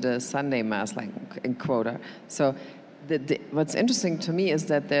going to the Sunday mass, like in quota. So what's interesting to me is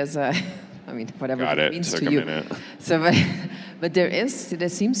that there's a, I mean, whatever it means to you. So, but there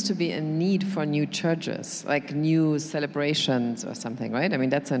seems to be a need for new churches, like new celebrations or something, right? I mean,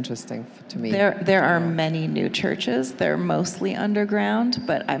 that's interesting to me. There are many new churches. They're mostly underground,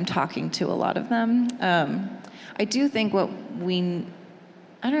 but I'm talking to a lot of them. I do think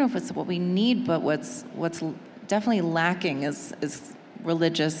I don't know if it's what we need, but what's definitely lacking is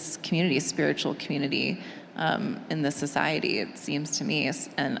religious community, spiritual community in this society, it seems to me.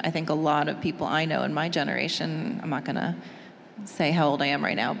 And I think a lot of people I know in my generation, I'm not going to say how old I am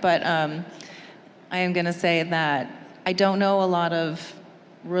right now, but I am going to say that I don't know a lot of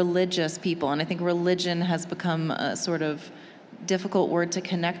religious people, and I think religion has become a sort of difficult word to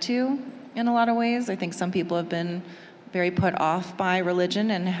connect to in a lot of ways. I think some people have been very put off by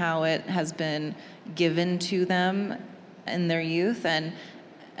religion and how it has been given to them in their youth. And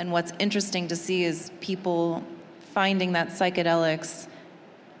what's interesting to see is people finding that psychedelics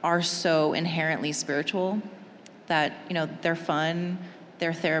are so inherently spiritual that, they're fun,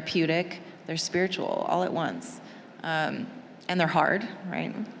 they're therapeutic, they're spiritual all at once. And they're hard,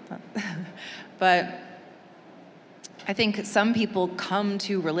 right? But I think some people come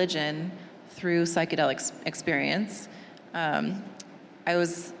to religion through psychedelic experience. I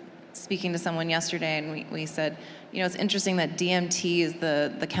was speaking to someone yesterday, and we said, it's interesting that DMT is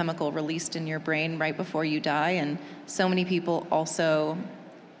the chemical released in your brain right before you die, and so many people also,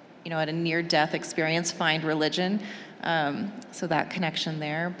 at a near-death experience, find religion. So that connection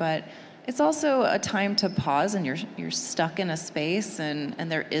there, but it's also a time to pause, and you're stuck in a space, and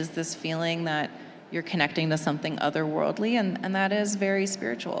there is this feeling that you're connecting to something otherworldly, and that is very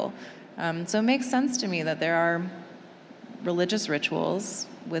spiritual. So it makes sense to me that there are religious rituals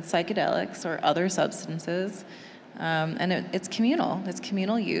with psychedelics or other substances, and it's communal. It's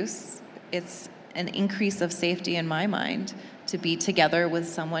communal use. It's an increase of safety in my mind to be together with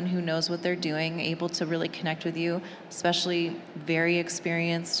someone who knows what they're doing, able to really connect with you, especially very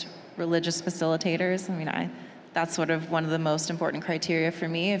experienced religious facilitators. I mean, that's sort of one of the most important criteria for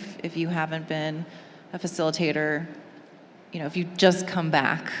me. If you haven't been a facilitator, if you just come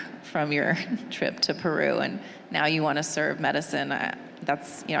back from your trip to Peru and now you want to serve medicine,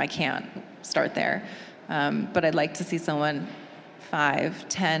 I can't start there. But I'd like to see someone 5,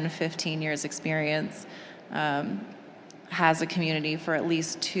 10, 15 years experience, has a community for at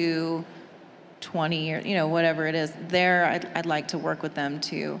least 2, 20 years, whatever it is. There, I'd like to work with them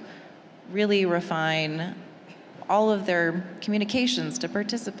to really refine all of their communications to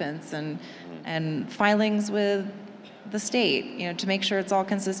participants and filings with the state, to make sure it's all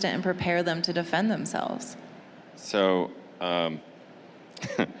consistent and prepare them to defend themselves. So, I've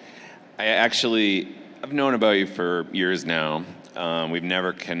known about you for years now. We've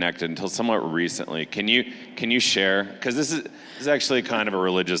never connected until somewhat recently. Can you share? Because this is actually kind of a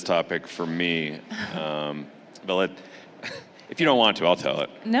religious topic for me. But if you don't want to, I'll tell it.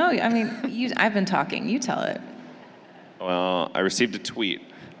 No, I mean, I've been talking. You tell it. Well, I received a tweet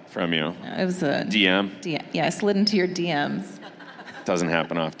from you. It was a DM. Yeah, I slid into your DMs. Doesn't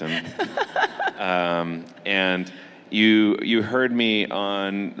happen often. And you heard me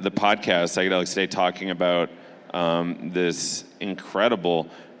on the podcast Psychedelics Today talking about this incredible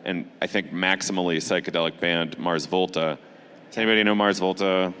and I think maximally psychedelic band Mars Volta. Does anybody know Mars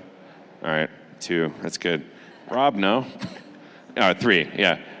Volta? All right, 2. That's good. Rob, no? 3.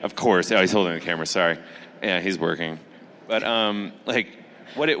 Yeah, of course. Oh, he's holding the camera. Sorry. Yeah, he's working. But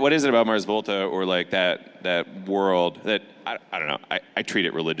what is it about Mars Volta or like that world that I don't know? I treat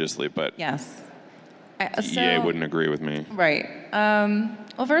it religiously, but yes, EA wouldn't agree with me. Right.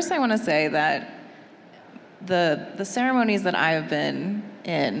 Well, first I want to say that the ceremonies that I have been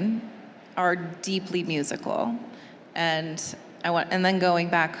in are deeply musical, and then going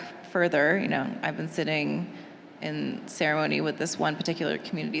back further, I've been sitting in ceremony with this one particular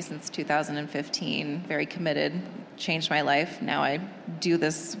community since 2015, very committed, changed my life. Now I do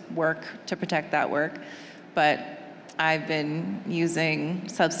this work to protect that work, but I've been using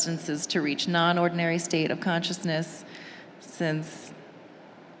substances to reach non-ordinary state of consciousness since,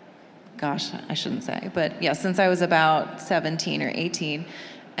 gosh, I shouldn't say, but yeah, since I was about 17 or 18.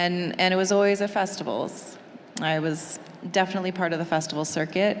 And it was always at festivals. I was definitely part of the festival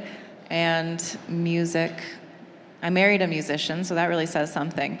circuit and music. I married a musician, so that really says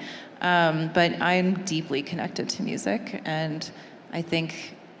something. But I'm deeply connected to music, and I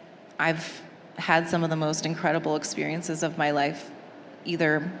think I've had some of the most incredible experiences of my life,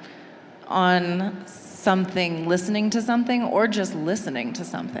 either on something, listening to something, or just listening to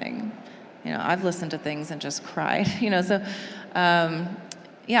something. I've listened to things and just cried, so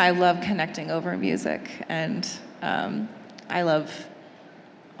yeah, I love connecting over music, and I love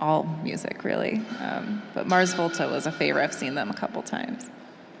all music, really. But Mars Volta was a favorite. I've seen them a couple times.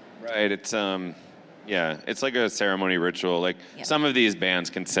 Right, it's it's like a ceremony ritual. Like some of these bands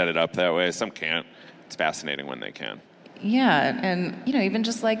can set it up that way, some can't. It's fascinating when they can. Yeah, and even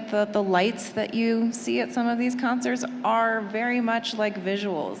just like the lights that you see at some of these concerts are very much like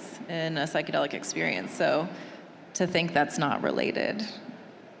visuals in a psychedelic experience. So to think that's not related.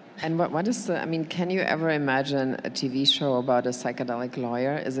 And what is can you ever imagine a TV show about a psychedelic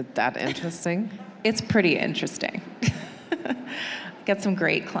lawyer? Is it that interesting? It's pretty interesting. Get some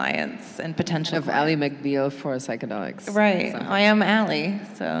great clients and potential of Ally McBeal for psychedelics. Right. I am Ally,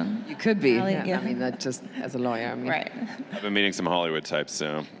 so. You could be. Ally, yeah. Not just as a lawyer. Right. I've been meeting some Hollywood types,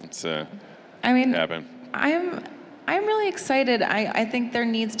 so it's happen. I'm really excited. I think there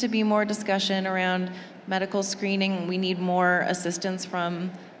needs to be more discussion around medical screening. We need more assistance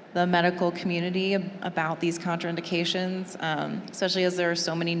from the medical community about these contraindications, especially as there are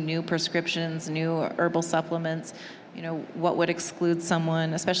so many new prescriptions, new herbal supplements. What would exclude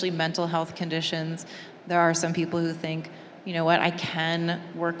someone, especially mental health conditions. There are some people who think, I can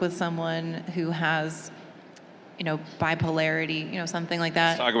work with someone who has, bipolarity, something like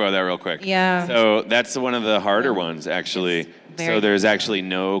that. Let's talk about that real quick. Yeah. So that's one of the harder ones, actually. So there's actually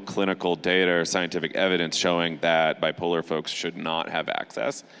no clinical data or scientific evidence showing that bipolar folks should not have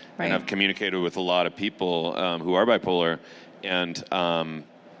access. Right. And I've communicated with a lot of people who are bipolar, and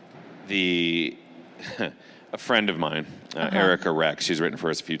a friend of mine, Erica Reck, she's written for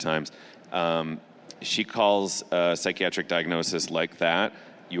us a few times. She calls a psychiatric diagnosis like that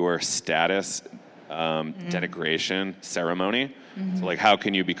your status denigration ceremony. So like, how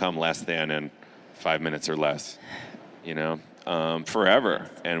can you become less than in 5 minutes or less? Forever.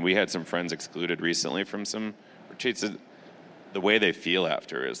 And we had some friends excluded recently from some retreats. The way they feel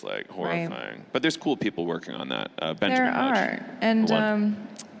after is like horrifying. Right. But there's cool people working on that. Benjamin there Mudge, are. And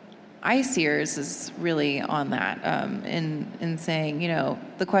ICEERS is really on that in saying,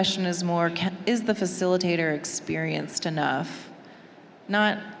 the question is more, is the facilitator experienced enough?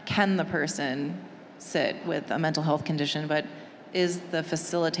 Not can the person sit with a mental health condition, but is the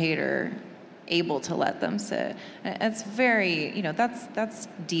facilitator able to let them sit? It's very, that's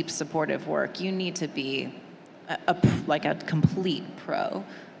deep supportive work. You need to be a complete pro,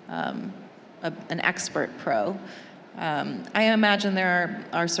 an expert pro. I imagine there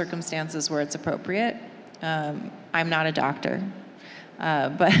are circumstances where it's appropriate. I'm not a doctor,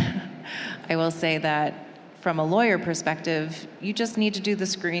 but I will say that from a lawyer perspective, you just need to do the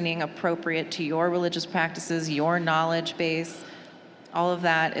screening appropriate to your religious practices, your knowledge base. All of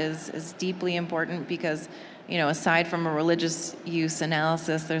that is deeply important because, aside from a religious use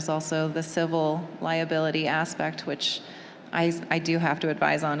analysis, there's also the civil liability aspect, which I do have to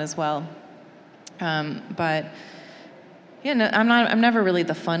advise on as well. But I'm never really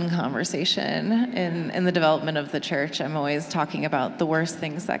the fun conversation in the development of the church. I'm always talking about the worst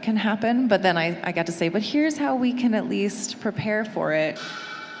things that can happen, but then I got to say, but here's how we can at least prepare for it.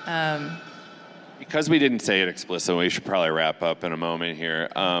 Because we didn't say it explicitly, we should probably wrap up in a moment here.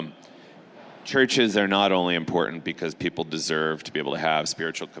 Churches are not only important because people deserve to be able to have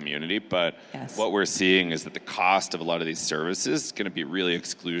spiritual community, but what we're seeing is that the cost of a lot of these services is going to be really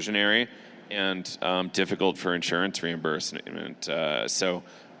exclusionary and difficult for insurance reimbursement. So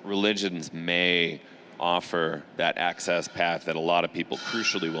religions may offer that access path that a lot of people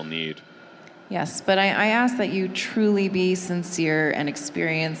crucially will need. Yes, but I ask that you truly be sincere and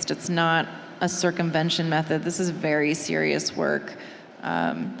experienced. It's not a circumvention method. This is very serious work.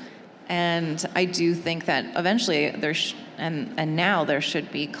 And I do think that eventually and now there should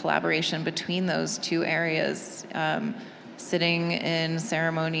be collaboration between those two areas, sitting in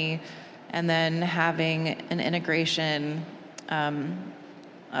ceremony and then having an integration,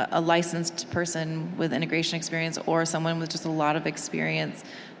 a licensed person with integration experience or someone with just a lot of experience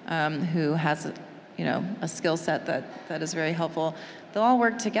who has a skill set that is very helpful. They'll all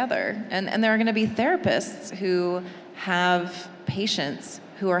work together. And there are going to be therapists who have patients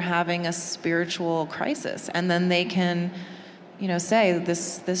who are having a spiritual crisis. And then they can say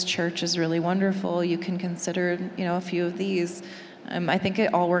this church is really wonderful. You can consider, a few of these. I think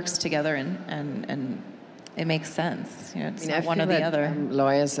it all works together and it makes sense. It's not one or the other.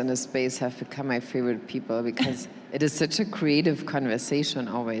 Lawyers in this space have become my favorite people because it is such a creative conversation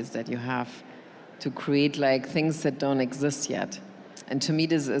always that you have to create like things that don't exist yet. And to me,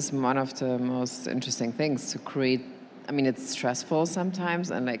 this is one of the most interesting things to create. I mean, it's stressful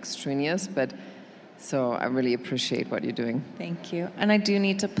sometimes and like strenuous, but so I really appreciate what you're doing. Thank you. And I do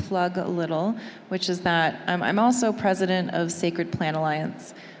need to plug a little, which is that I'm also president of Sacred Plant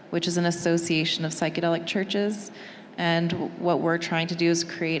Alliance, which is an association of psychedelic churches. And what we're trying to do is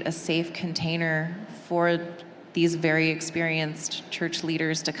create a safe container for these very experienced church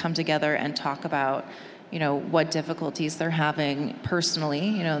leaders to come together and talk about, what difficulties they're having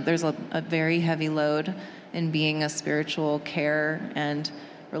personally. There's a very heavy load in being a spiritual care and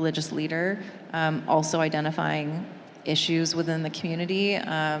religious leader, also identifying issues within the community,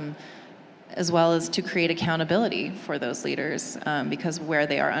 as well as to create accountability for those leaders, because where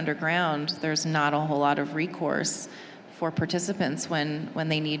they are underground, there's not a whole lot of recourse for participants when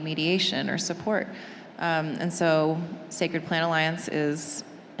they need mediation or support. And so Sacred Plant Alliance is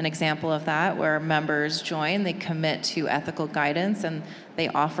an example of that, where members join, they commit to ethical guidance, and they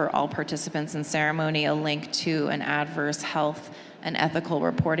offer all participants in ceremony a link to an adverse health and ethical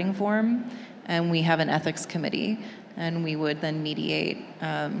reporting form. And we have an ethics committee, and we would then mediate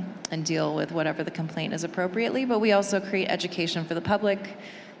and deal with whatever the complaint is appropriately. But we also create education for the public,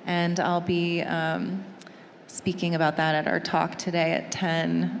 and I'll be speaking about that at our talk today at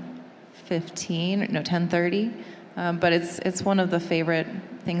 10:30. But it's one of the favorite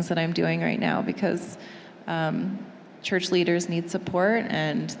things that I'm doing right now, because church leaders need support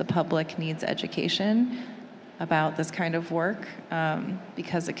and the public needs education about this kind of work,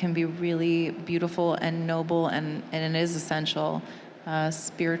 because it can be really beautiful and noble, and it is essential.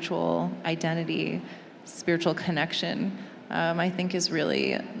 Spiritual identity, spiritual connection, I think is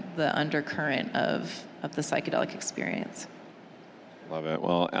really the undercurrent of the psychedelic experience. Love it.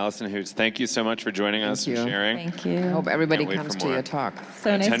 Well, Allison Hoots, thank you so much for joining us and sharing. Thank you. I hope everybody comes to your talk.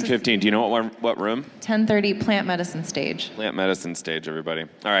 So nice. 10:15. Do you know what room? 10:30, Plant Medicine Stage. Plant Medicine Stage, everybody.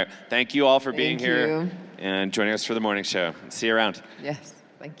 All right. Thank you all for being here and joining us for the morning show. See you around. Yes.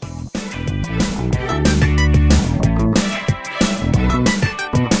 Thank you.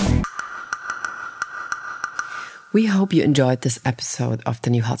 We hope you enjoyed this episode of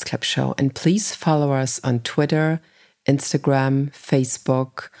the New Health Club show, and please follow us on Twitter, Instagram,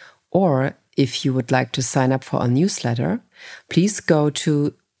 Facebook, or if you would like to sign up for our newsletter, please go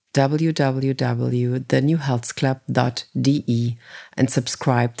to www.thenewhealthclub.de and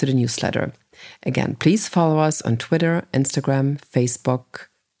subscribe to the newsletter. Again, please follow us on Twitter, Instagram, Facebook,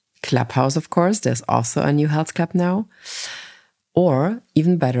 Clubhouse, of course. There's also a New Health Club now. Or,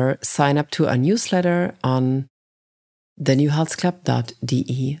 even better, sign up to our newsletter on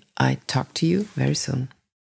thenewhealthclub.de. I talk to you very soon.